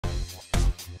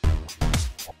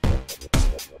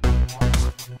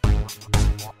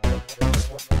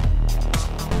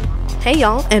Hey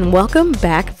y'all, and welcome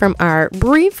back from our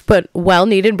brief but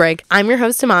well-needed break. I'm your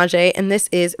host Tamaje, and this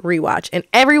is Rewatch. And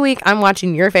every week I'm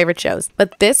watching your favorite shows.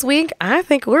 But this week, I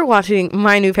think we're watching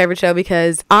my new favorite show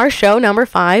because our show number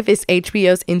 5 is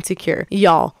HBO's Insecure.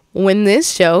 Y'all, when this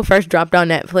show first dropped on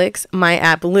Netflix, my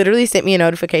app literally sent me a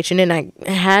notification and I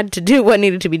had to do what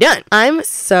needed to be done. I'm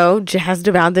so jazzed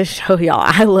about this show, y'all.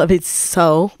 I love it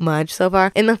so much so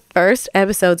far. In the first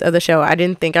episodes of the show, I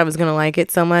didn't think I was going to like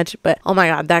it so much, but oh my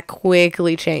God, that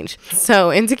quickly changed.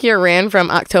 So Insecure ran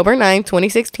from October 9th,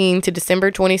 2016 to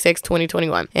December 26th,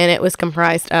 2021. And it was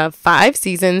comprised of 5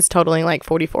 seasons, totaling like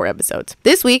 44 episodes.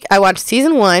 This week, I watched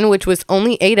season 1, which was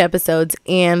only 8 episodes.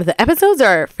 And the episodes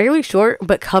are fairly short,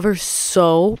 but cover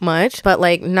so much, but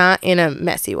like not in a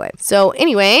messy way. So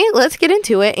anyway, let's get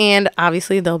into it, and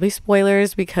obviously there'll be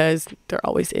spoilers because there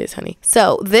always is, honey.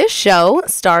 So this show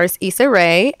stars Issa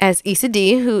Rae as Issa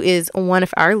Dee, who is one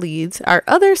of our leads. Our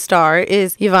other star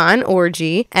is Yvonne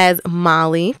Orji as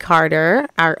Molly Carter,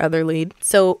 our other lead.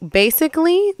 So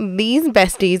basically these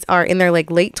besties are in their like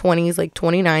late 20s, like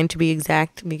 29 to be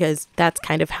exact, because that's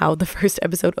kind of how the first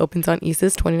episode opens on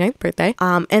Issa's 29th birthday.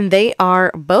 And they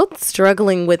are both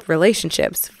struggling with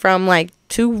relationships from like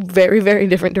 2 very, very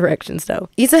different directions though.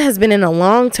 Issa has been in a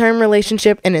long-term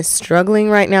relationship and is struggling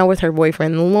right now with her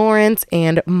boyfriend Lawrence,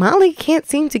 and Molly can't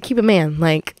seem to keep a man,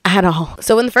 like, at all.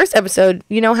 So in the first episode,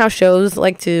 you know how shows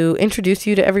like to introduce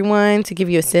you to everyone to give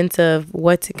you a sense of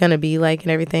what's it gonna be like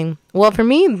and everything? Well, for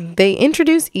me, they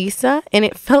introduced Issa and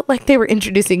it felt like they were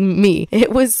introducing me.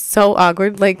 It was so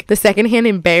awkward. Like, the secondhand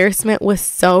embarrassment was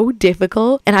so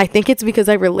difficult, and I think it's because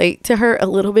I relate to her a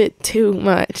little bit too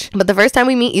much. But the first time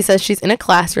we meet Issa, she's in a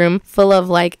classroom full of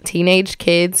like teenage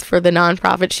kids for the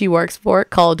nonprofit she works for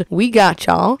called We Got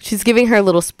Y'all. She's giving her a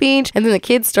little speech, and then the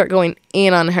kids start going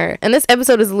in on her. And this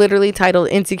episode is literally titled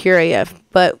Insecure AF,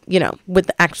 but you know, with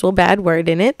the actual bad word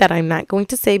in it that I'm not going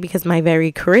to say because my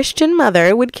very Christian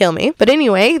mother would kill me. But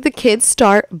anyway, the kids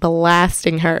start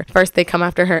blasting her. First, they come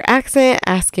after her accent,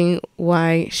 asking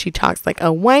why she talks like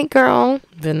a white girl.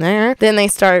 Been there. Then they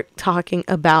start talking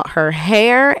about her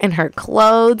hair and her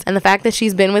clothes and the fact that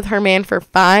she's been with her man for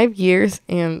 5 years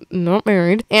and not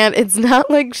married. And it's not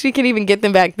like she can even get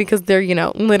them back because they're, you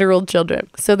know, literal children.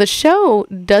 So the show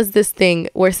does this thing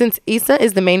where, since Issa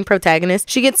is the main protagonist,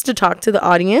 she gets to talk to the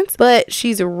audience, but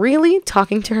she's really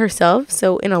talking to herself.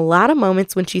 So in a lot of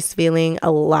moments when she's feeling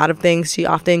a lot of things, she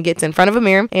often gets in front of a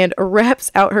mirror and raps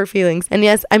out her feelings. And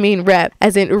yes, I mean rap,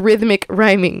 as in rhythmic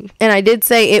rhyming. And I did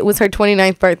say it was her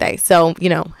 29th birthday, so you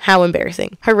know, how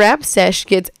embarrassing. Her rap sesh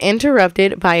gets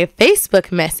interrupted by a Facebook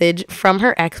message from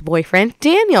her ex-boyfriend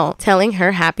Daniel telling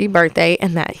her happy birthday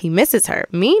and that he misses her.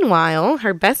 Meanwhile,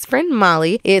 her best friend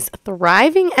Molly is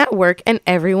thriving at work and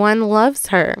everyone loves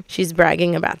her. She's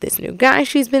bragging about this new guy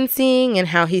she's been seeing and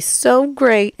how he's so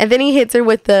great, and then he hits her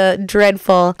with the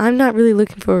dreadful "I'm not really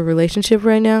looking for a relationship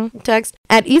right now" text.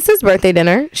 At Issa's birthday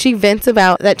dinner, she vents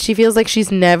about that she feels like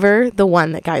she's never the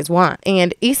one that guys want,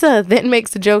 and Issa then makes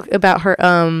a joke about her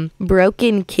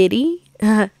broken kitty.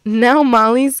 Now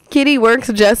Molly's kitty works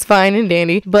just fine and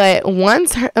dandy, but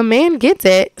once a man gets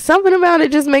it, something about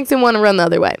it just makes him want to run the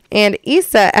other way. And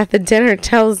Issa at the dinner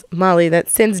tells Molly that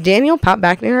since Daniel popped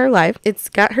back into her life, it's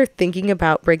got her thinking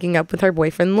about breaking up with her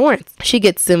boyfriend Lawrence. She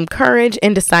gets some courage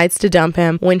and decides to dump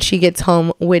him when she gets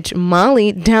home, which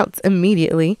Molly doubts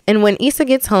immediately. And when Issa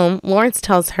gets home, Lawrence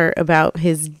tells her about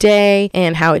his day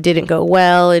and how it didn't go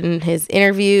well in his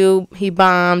interview. He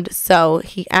bombed, so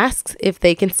he asks if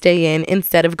they can stay in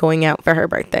instead of going out for her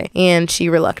birthday, and she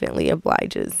reluctantly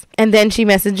obliges. And then she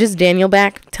messages Daniel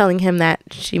back, telling him that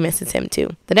she misses him too.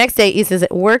 The next day, Issa's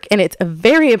at work, and it's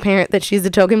very apparent that she's the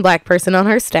token black person on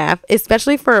her staff,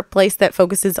 especially for a place that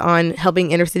focuses on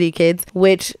helping inner city kids,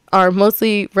 which are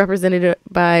mostly represented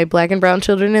by black and brown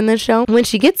children in this show. When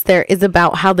she gets there is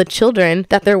about how the children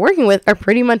that they're working with are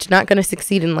pretty much not going to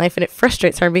succeed in life, and it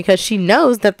frustrates her because she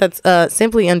knows that that's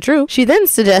simply untrue. She then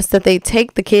suggests that they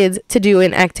take the kids to do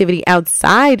an activity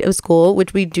outside of school,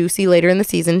 which we do see later in the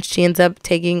season. She ends up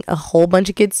taking a whole bunch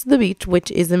of kids to the beach, which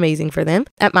is amazing for them.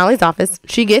 At Molly's office,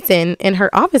 she gets in, and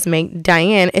her office mate,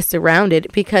 Diane, is surrounded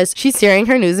because she's sharing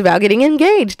her news about getting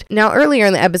engaged. Now, earlier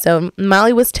in the episode,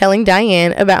 Molly was telling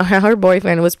Diane about how her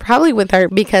boyfriend was probably with her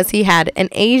because he had an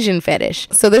Asian fetish.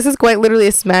 So this is quite literally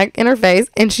a smack in her face,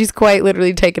 and she's quite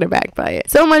literally taken aback by it.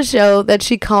 So much so that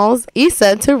she calls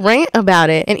Issa to rant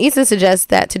about it, and Issa suggests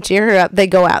that to cheer her up, they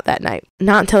go out that night.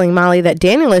 Not telling Molly Molly that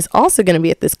Daniel is also going to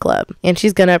be at this club, and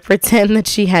she's going to pretend that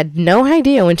she had no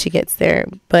idea when she gets there,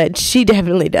 but she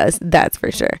definitely does, that's for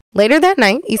sure. Later that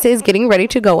night, Issa is getting ready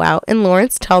to go out, and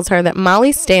Lawrence tells her that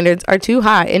Molly's standards are too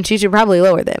high and she should probably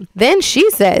lower them. Then she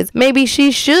says maybe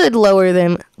she should lower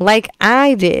them like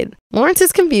I did. Lawrence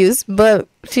is confused, but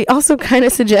she also kind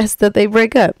of suggests that they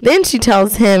break up. Then she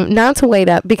tells him not to wait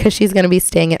up because she's going to be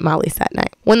staying at Molly's that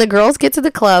night. When the girls get to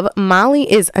the club, Molly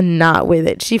is not with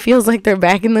it. She feels like they're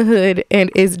back in the hood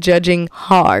and is judging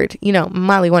hard. You know,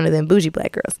 Molly, one of them bougie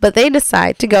black girls. But they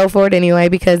decide to go for it anyway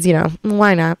because, you know,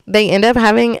 why not? They end up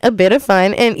having a bit of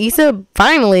fun, and Issa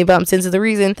finally bumps into the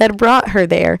reason that brought her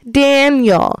there,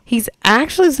 Daniel. He's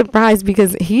actually surprised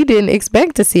because he didn't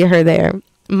expect to see her there.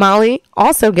 Molly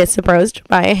also gets approached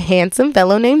by a handsome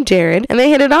fellow named Jared, and they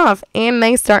hit it off, and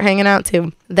they start hanging out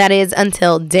too. That is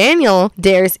until Daniel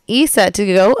dares Issa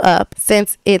to go up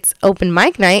since it's open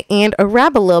mic night and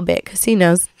rap a little bit because he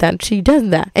knows that she does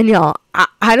that. And y'all,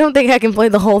 I don't think I can play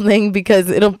the whole thing because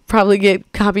it'll probably get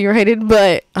copyrighted,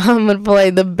 but I'm going to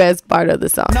play the best part of the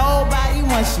song. Nobody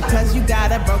wants you because you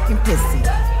got a broken pussy.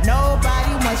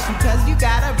 Nobody wants you because you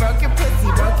got a broken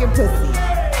pussy. Broken pussy.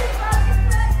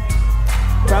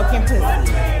 Broken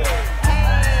pussy.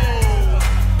 Hey,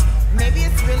 maybe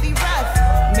it's really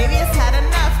rough. Maybe it's had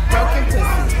enough. Broken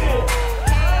pussy.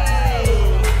 Hey,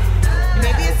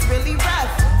 maybe it's really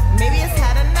rough. Maybe it's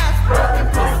had enough. Broken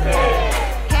pussy.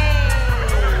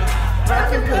 Hey,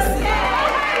 broken pussy.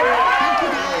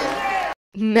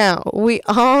 Now, we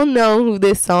all know who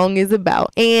this song is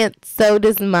about, and so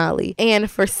does Molly. And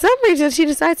for some reason, she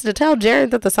decides to tell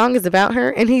Jared that the song is about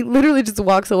her, and he literally just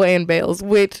walks away and bails,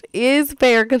 which is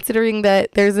fair considering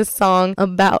that there's a song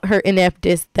about her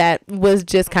ineptness that was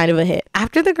just kind of a hit.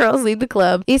 After the girls leave the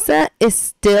club, Issa is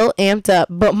still amped up,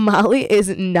 but Molly is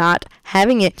not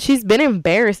having it. She's been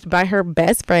embarrassed by her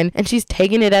best friend, and she's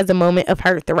taking it as a moment of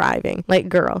her thriving. Like,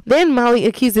 girl. Then Molly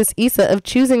accuses Issa of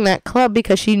choosing that club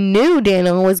because she knew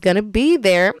Daniel was gonna be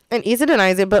there, and Issa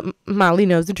denies it, but Molly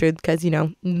knows the truth because, you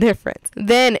know, they're friends.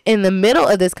 Then in the middle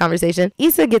of this conversation,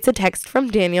 Issa gets a text from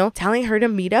Daniel telling her to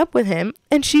meet up with him,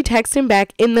 and she texts him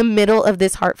back in the middle of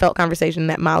this heartfelt conversation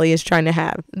that Molly is trying to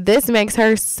have. This makes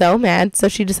her so mad, so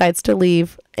she decides to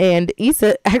leave, and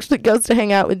Issa actually goes to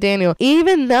hang out with Daniel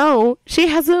even though she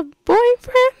has a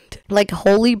boyfriend. Like,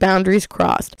 holy boundaries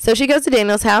crossed. So she goes to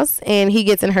Daniel's house, and he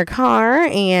gets in her car,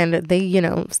 and they, you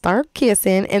know, start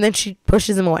kissing, and then she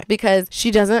pushes him away because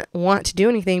she doesn't want to do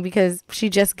anything because she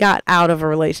just got out of a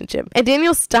relationship. And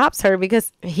Daniel stops her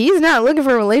because he's not looking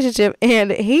for a relationship,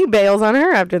 and he bails on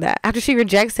her after that. After she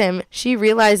rejects him, she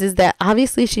realizes that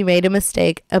obviously she made a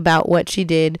mistake about what she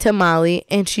did to Molly,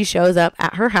 and she shows up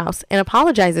at her house and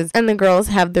apologizes, and the girls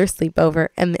have their sleepover,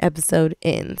 and the episode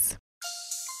ends.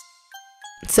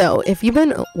 So, if you've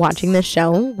been watching this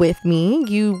show with me,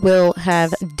 you will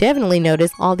have definitely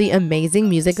noticed all the amazing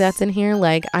music that's in here.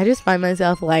 Like, I just find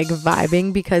myself, like,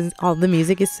 vibing because all the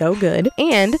music is so good.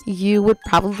 And you would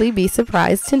probably be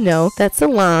surprised to know that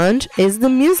Solange is the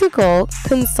musical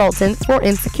consultant for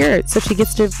Insecure. So she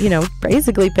gets to, you know,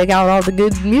 basically pick out all the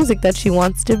good music that she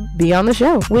wants to be on the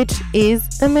show, which is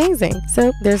amazing.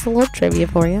 So, there's a little trivia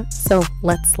for you. So,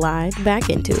 let's slide back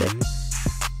into it.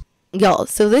 Y'all,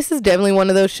 so this is definitely one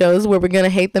of those shows where we're gonna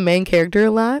hate the main character a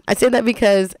lot. I say that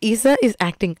because Issa is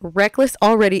acting reckless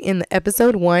already in the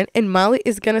episode 1, and Molly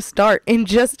is gonna start in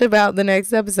just about the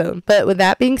next episode. But with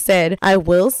that being said, I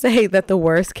will say that the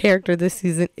worst character this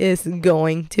season is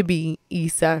going to be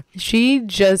Issa. She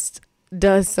just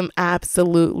does some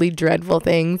absolutely dreadful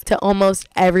things to almost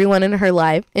everyone in her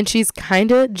life, and she's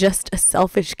kind of just a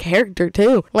selfish character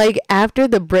too. Like, after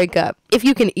the breakup, if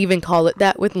you can even call it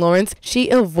that, with Lawrence, she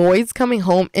avoids coming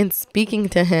home and speaking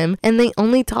to him, and they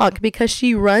only talk because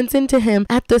she runs into him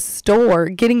at the store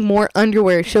getting more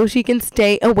underwear so she can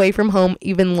stay away from home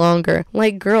even longer.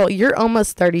 Like, girl, you're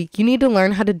almost 30. You need to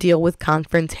learn how to deal with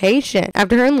confrontation.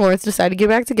 After her and Lawrence decide to get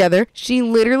back together, she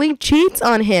literally cheats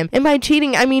on him. And by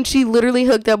cheating, I mean she literally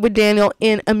hooked up with Daniel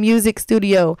in a music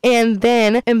studio and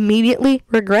then immediately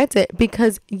regrets it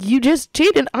because you just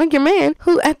cheated on your man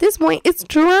who at this point is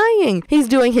trying. He's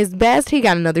doing his best. He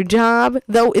got another job,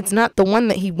 though it's not the one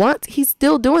that he wants. He's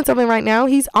still doing something right now.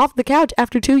 He's off the couch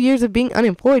after 2 years of being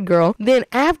unemployed, girl. Then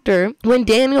after, when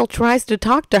Daniel tries to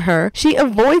talk to her, she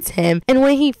avoids him, and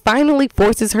when he finally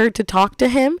forces her to talk to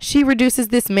him, she reduces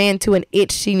this man to an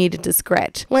itch she needed to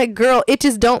scratch. Like, girl,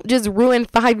 itches don't just ruin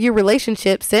 5-year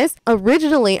relationships, sis.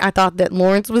 Originally, I thought that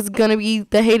Lawrence was gonna be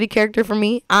the hated character for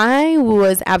me. I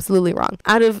was absolutely wrong.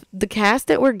 Out of the cast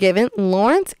that we're given,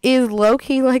 Lawrence is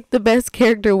low-key like the best best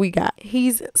character we got.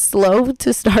 He's slow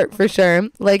to start for sure.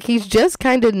 Like, he's just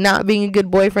kind of not being a good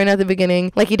boyfriend at the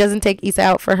beginning. Like, he doesn't take Issa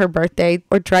out for her birthday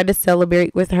or try to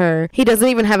celebrate with her. He doesn't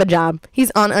even have a job.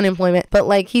 He's on unemployment, but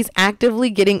like, he's actively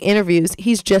getting interviews.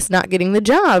 He's just not getting the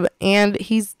job, and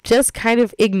he's just kind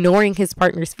of ignoring his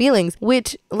partner's feelings,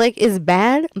 which like is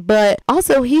bad, but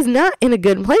also he's not in a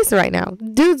good place right now.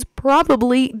 Dude's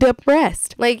probably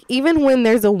depressed. Like, even when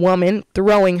there's a woman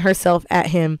throwing herself at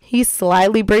him, he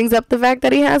slyly brings up the fact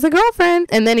that he has a girlfriend,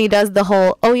 and then he does the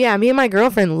whole, oh yeah, me and my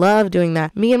girlfriend love doing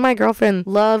that. Me and my girlfriend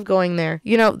love going there.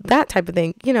 You know, that type of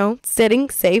thing. You know, setting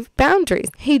safe boundaries.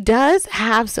 He does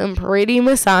have some pretty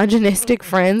misogynistic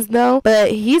friends though,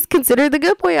 but he's considered the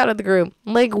good boy out of the group.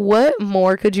 Like, what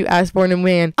more could you ask for in a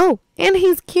man? Oh, and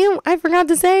he's cute. I forgot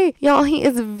to say, y'all, he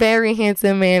is a very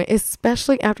handsome man,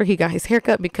 especially after he got his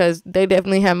haircut, because they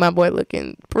definitely had my boy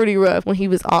looking pretty rough when he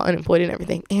was all unemployed and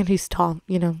everything. And he's tall,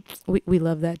 you know, we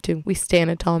love that too. We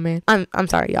stand a tall man. I'm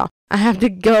sorry, y'all. I have to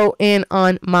go in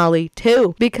on Molly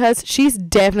too, because she's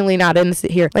definitely not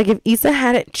innocent here. Like, if Issa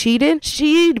hadn't cheated,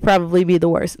 she'd probably be the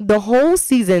worst. The whole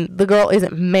season, the girl is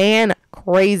man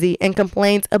crazy and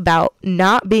complains about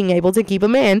not being able to keep a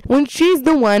man when she's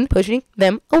the one pushing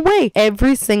them away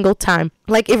every single time.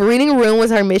 Like, if reading a room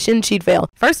was her mission, she'd fail.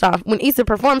 First off, when Issa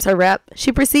performs her rap,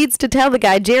 she proceeds to tell the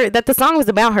guy, Jared, that the song was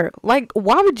about her. Like,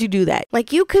 why would you do that?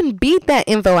 Like, you couldn't beat that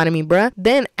info out of me, bruh.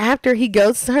 Then, after he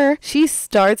goes to her, she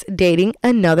starts dating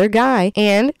another guy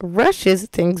and rushes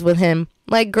things with him.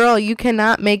 Like, girl, you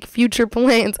cannot make future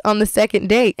plans on the second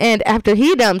date. And after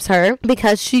he dumps her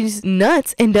because she's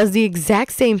nuts and does the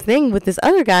exact same thing with this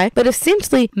other guy, but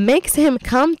essentially makes him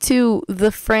come to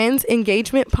the friend's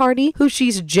engagement party, who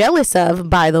she's jealous of,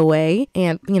 by the way.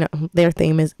 And, you know, their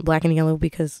theme is black and yellow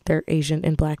because they're Asian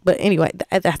and black. But anyway,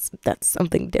 that's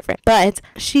something different. But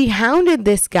she hounded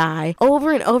this guy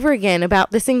over and over again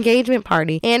about this engagement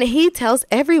party. And he tells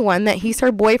everyone that he's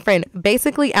her boyfriend,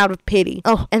 basically out of pity.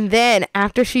 Oh, and then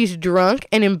after she's drunk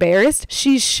and embarrassed,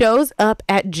 she shows up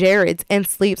at Jared's and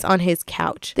sleeps on his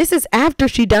couch. This is after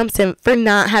she dumps him for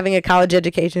not having a college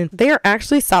education. They are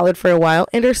actually solid for a while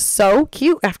and are so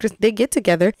cute after they get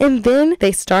together, and then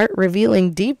they start revealing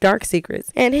deep, dark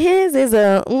secrets. And his is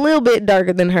a little bit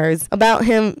darker than hers, about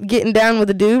him getting down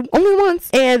with a dude only once,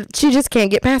 and she just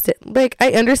can't get past it. Like,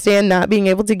 I understand not being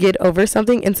able to get over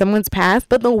something in someone's past,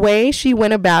 but the way she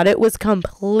went about it was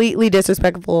completely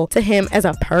disrespectful to him as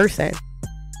a person.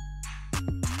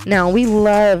 Now, we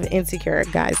love Insecure,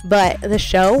 guys, but the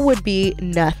show would be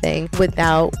nothing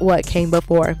without what came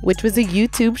before, which was a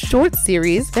YouTube short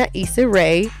series that Issa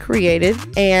Rae created,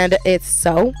 and it's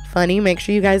so funny. Make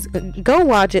sure you guys go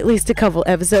watch at least a couple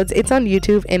episodes. It's on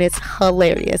YouTube and it's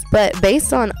hilarious. But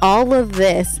based on all of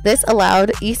this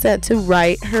allowed Issa to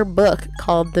write her book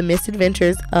called The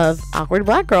Misadventures of Awkward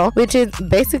Black Girl, which is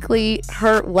basically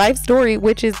her life story,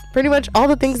 which is pretty much all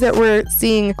the things that we're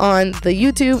seeing on the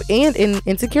YouTube and in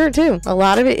Insecure too. A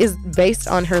lot of it is based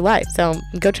on her life, so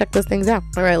go check those things out.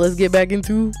 All right, let's get back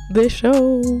into the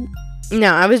show.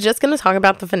 Now, I was just going to talk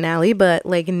about the finale, but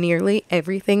like nearly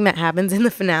everything that happens in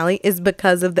the finale is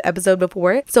because of the episode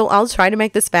before it. So I'll try to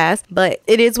make this fast, but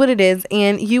it is what it is.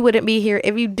 And you wouldn't be here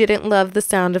if you didn't love the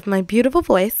sound of my beautiful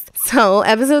voice. So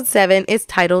episode 7 is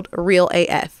titled Real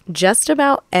AF. Just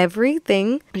about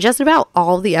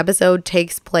all the episode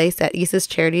takes place at Issa's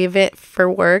charity event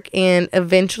for work and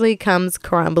eventually comes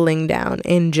crumbling down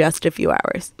in just a few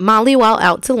hours. Molly, while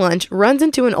out to lunch, runs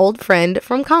into an old friend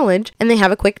from college and they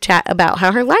have a quick chat about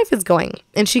how her life is going.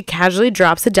 And she casually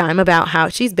drops a dime about how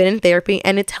she's been in therapy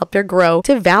and it's helped her grow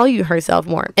to value herself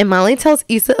more. And Molly tells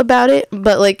Issa about it,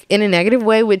 but like in a negative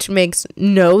way, which makes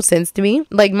no sense to me.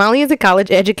 Like, Molly is a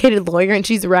college educated lawyer and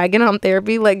she's ragging on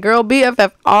therapy. Like, girl,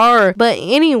 BFFR. But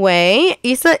anyway,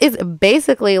 Issa is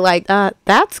basically like,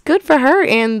 that's good for her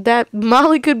and that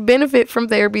Molly could benefit from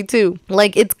therapy too.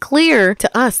 Like, it's clear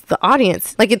to us, the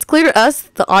audience.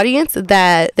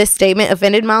 That this statement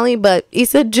offended Molly, but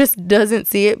Issa just doesn't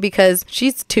see it because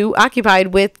she's too occupied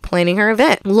with planning her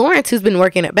event. Lawrence, who's been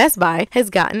working at Best Buy, has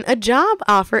gotten a job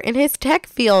offer in his tech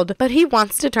field, but he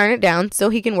wants to turn it down so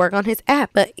he can work on his app.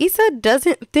 But Issa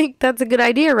doesn't think that's a good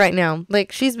idea right now.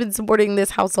 Like, she's been supporting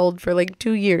this household for like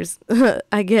 2 years.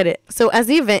 I get it. So as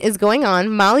the event is going on,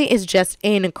 Molly is just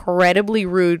incredibly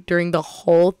rude during the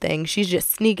whole thing. She's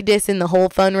just sneak dissing the whole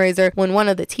fundraiser when one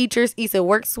of the teachers Issa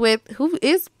works with, who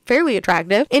is fairly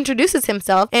attractive, introduces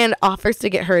himself and offers to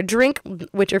get her a drink,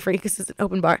 which are free because it's an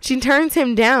open bar. She turns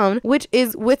him down, which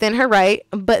is within her right,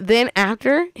 but then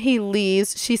after he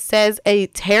leaves, she says a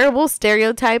terrible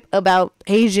stereotype about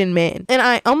Asian men. And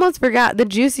I almost forgot the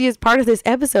juiciest part of this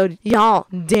episode. Y'all,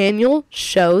 Daniel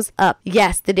shows up.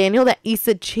 Yes, the Daniel that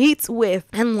Issa cheats with.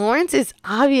 And Lawrence is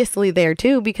obviously there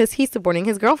too because he's supporting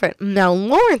his girlfriend. Now,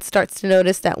 Lawrence starts to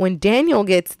notice that when Daniel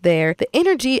gets there, the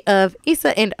energy of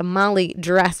Issa and Molly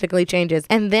drastically changes.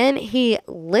 And then he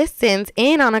listens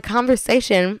in on a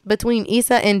conversation between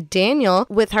Issa and Daniel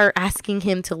with her asking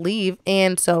him to leave.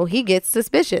 And so he gets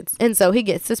suspicious.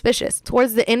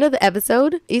 Towards the end of the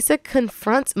episode, Issa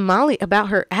confronts Molly about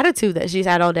her attitude that she's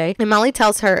had all day. And Molly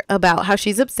tells her about how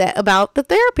she's upset about the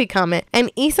therapy comment.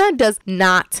 And Issa does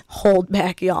not hold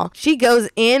back, y'all. She goes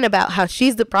in about how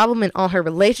she's the problem in all her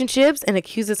relationships and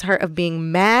accuses her of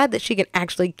being mad that she can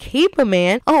actually keep a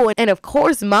man. Oh, and of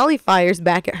course, Molly fires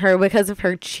back at her because of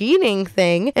her cheating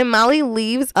thing. And Molly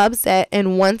leaves upset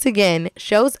and once again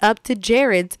shows up to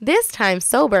Jared's, this time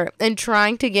sober, and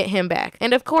trying to get him back.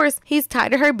 And of course, he's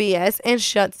tied to her BS and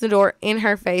shuts the door in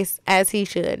her face as he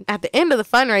should. At the end of the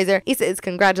fundraiser, Issa is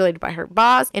congratulated by her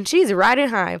boss and she's riding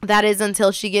high. That is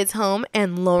until she gets home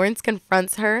and Lawrence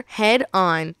confronts her head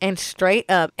on and straight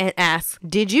up and asks,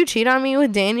 "Did you cheat on me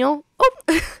with Daniel?"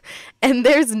 Oh. And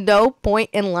there's no point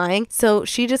in lying. So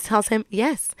she just tells him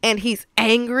yes. And he's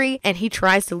angry and he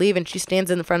tries to leave and she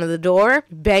stands in the front of the door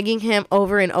begging him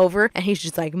over and over. And he's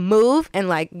just like, move. And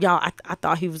like, y'all, I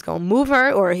thought he was going to move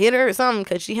her or hit her or something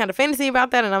because she had a fantasy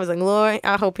about that. And I was like, Lord,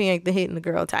 I hope he ain't the hitting the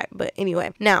girl type. But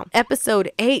anyway, now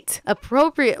episode 8,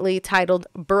 appropriately titled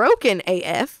Broken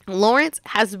AF. Lawrence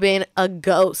has been a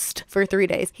ghost for 3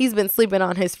 days. He's been sleeping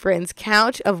on his friend's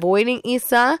couch, avoiding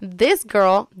Issa. This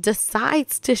girl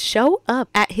decides to show up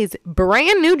at his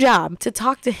brand new job to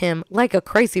talk to him like a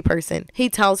crazy person. He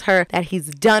tells her that he's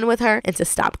done with her and to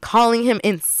stop calling him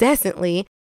incessantly.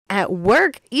 At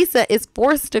work, Issa is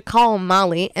forced to call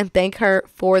Molly and thank her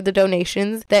for the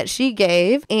donations that she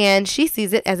gave, and she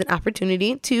sees it as an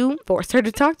opportunity to force her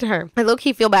to talk to her. I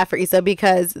low-key feel bad for Issa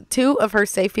because 2 of her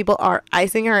safe people are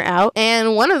icing her out,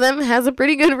 and one of them has a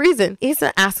pretty good reason.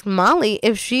 Issa asks Molly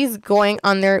if she's going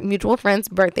on their mutual friend's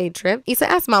birthday trip.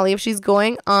 Issa asks Molly if she's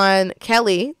going on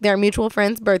Kelly, their mutual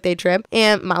friend's birthday trip,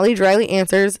 and Molly dryly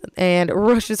answers and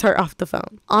rushes her off the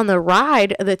phone. On the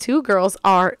ride, the 2 girls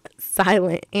are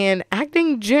silent and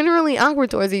acting generally awkward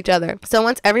towards each other. So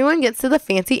once everyone gets to the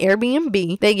fancy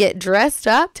Airbnb, they get dressed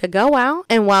up to go out,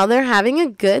 and while they're having a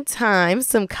good time,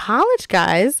 some college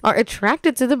guys are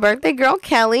attracted to the birthday girl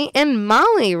Kelly and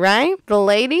Molly, right? The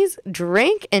ladies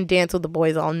drink and dance with the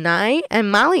boys all night,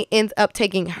 and Molly ends up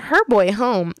taking her boy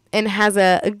home and has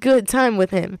a good time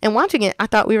with him. And watching it, I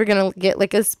thought we were gonna get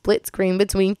like a split screen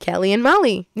between Kelly and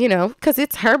Molly, you know, because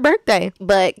it's her birthday.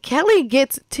 But Kelly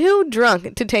gets too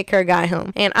drunk to take her guy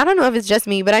home. And I don't know if it's just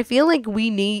me, but I feel like we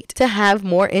need to have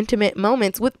more intimate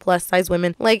moments with plus size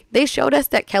women. Like, they showed us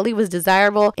that Kelly was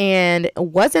desirable and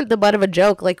wasn't the butt of a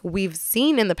joke like we've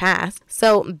seen in the past.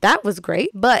 So that was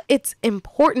great. But it's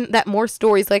important that more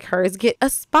stories like hers get a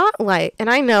spotlight. And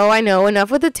I know,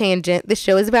 enough with the tangent. The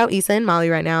show is about Issa and Molly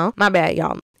right now. My bad,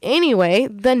 y'all. Anyway,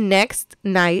 the next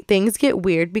night, things get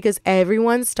weird because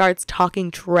everyone starts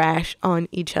talking trash on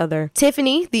each other.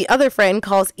 Tiffany, the other friend,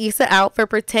 calls Issa out for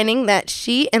pretending that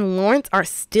she and Lawrence are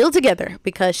still together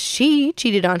because she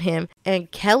cheated on him.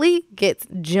 And Kelly gets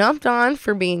jumped on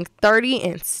for being 30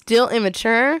 and still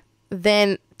immature.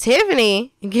 Then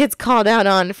Tiffany gets called out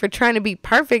on for trying to be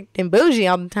perfect and bougie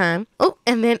all the time. Oh,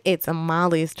 and then it's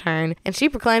Molly's turn. And she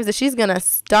proclaims that she's going to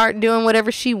start doing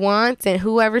whatever she wants and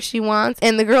whoever she wants.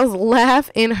 And the girls laugh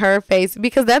in her face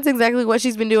because that's exactly what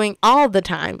she's been doing all the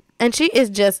time. And she is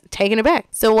just taken aback.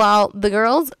 So while the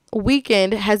girls'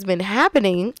 weekend has been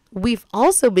happening, we've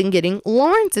also been getting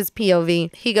Lawrence's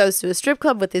POV. He goes to a strip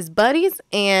club with his buddies,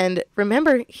 and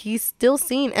remember, he's still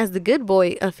seen as the good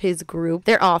boy of his group.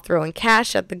 They're all throwing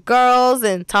cash at the girls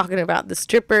and talking about the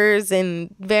strippers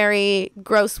in very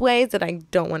gross ways that I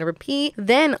don't want to repeat.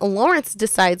 Then Lawrence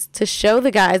decides to show the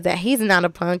guys that he's not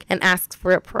a punk and asks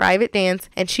for a private dance,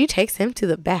 and she takes him to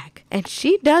the back. And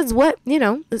she does what,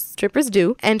 the strippers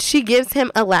do, and she gives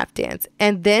him a lap dance.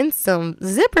 And then some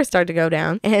zippers start to go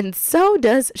down, and so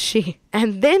does she.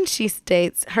 And then she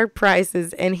states her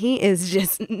prices, and he is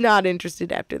just not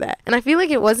interested after that. And I feel like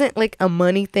it wasn't like a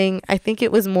money thing. I think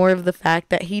it was more of the fact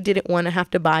that he didn't want to have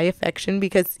to buy affection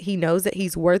because he knows that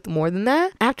he's worth more than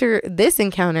that. After this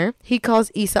encounter, he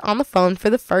calls Issa on the phone for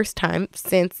the first time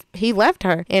since he left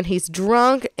her, and he's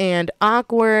drunk and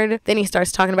awkward. Then he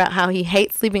starts talking about how he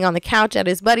hates sleeping on the couch at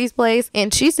his buddy's place,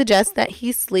 and she suggests that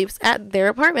he sleeps at their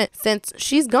apartment since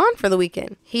she's gone for the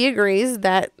weekend. He agrees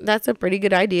that that's a pretty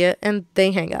good idea, and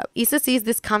they hang up. Issa sees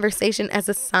this conversation as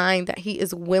a sign that he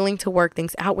is willing to work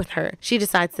things out with her. She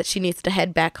decides that she needs to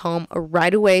head back home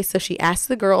right away, so she asks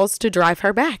the girls to drive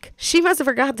her back. She must have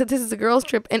forgot that this is a girls'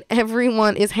 trip and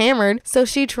everyone is hammered, so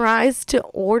she tries to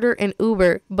order an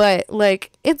Uber, but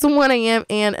like it's 1 a.m.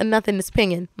 and nothing is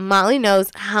pinging. Molly knows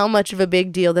how much of a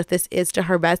big deal that this is to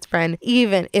her best friend,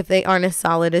 even if they aren't as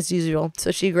solid as usual.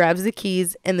 So she grabs the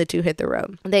keys and the two hit the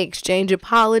road. They exchange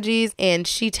apologies and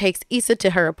she takes Issa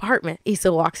to her apartment.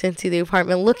 Issa walks into the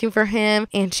apartment looking for him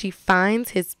and she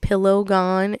finds his pillow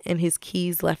gone and his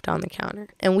keys left on the counter.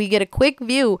 And we get a quick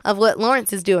view of what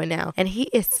Lawrence is doing now, and he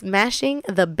is smashing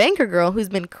the banker girl who's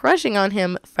been crushing on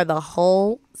him for the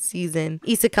whole season.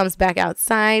 Issa comes back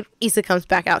outside,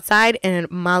 and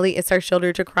Molly is her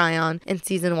shoulder to cry on, and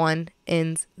season 1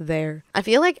 ends there. I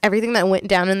feel like everything that went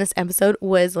down in this episode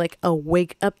was like a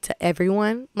wake up to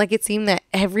everyone. Like it seemed that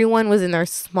everyone was in their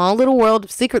small little world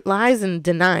of secret lies and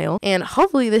denial, and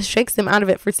hopefully this shakes them out of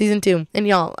it for season 2. And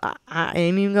y'all, I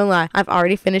ain't even gonna lie, I've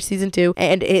already finished season 2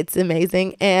 and it's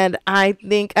amazing, and I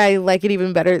think I like it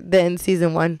even better than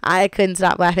season 1. I couldn't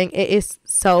stop laughing. It is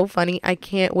so funny. I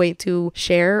can't wait to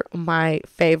share my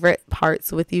favorite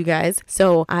parts with you guys.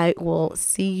 So I will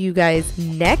see you guys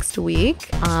next week.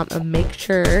 Make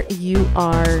sure you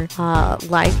are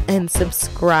like and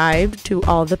subscribe to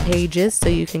all the pages so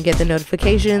you can get the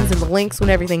notifications and the links when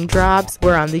everything drops.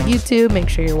 We're on the YouTube. Make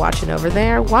sure you're watching over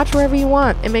there. Watch wherever you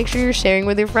want, and make sure you're sharing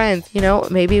with your friends. You know,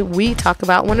 maybe we talk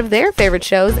about one of their favorite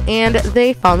shows and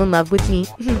they fall in love with me.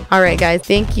 All right, guys.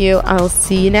 Thank you. I'll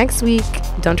see you next week.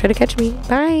 Don't try to catch me.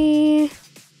 Bye.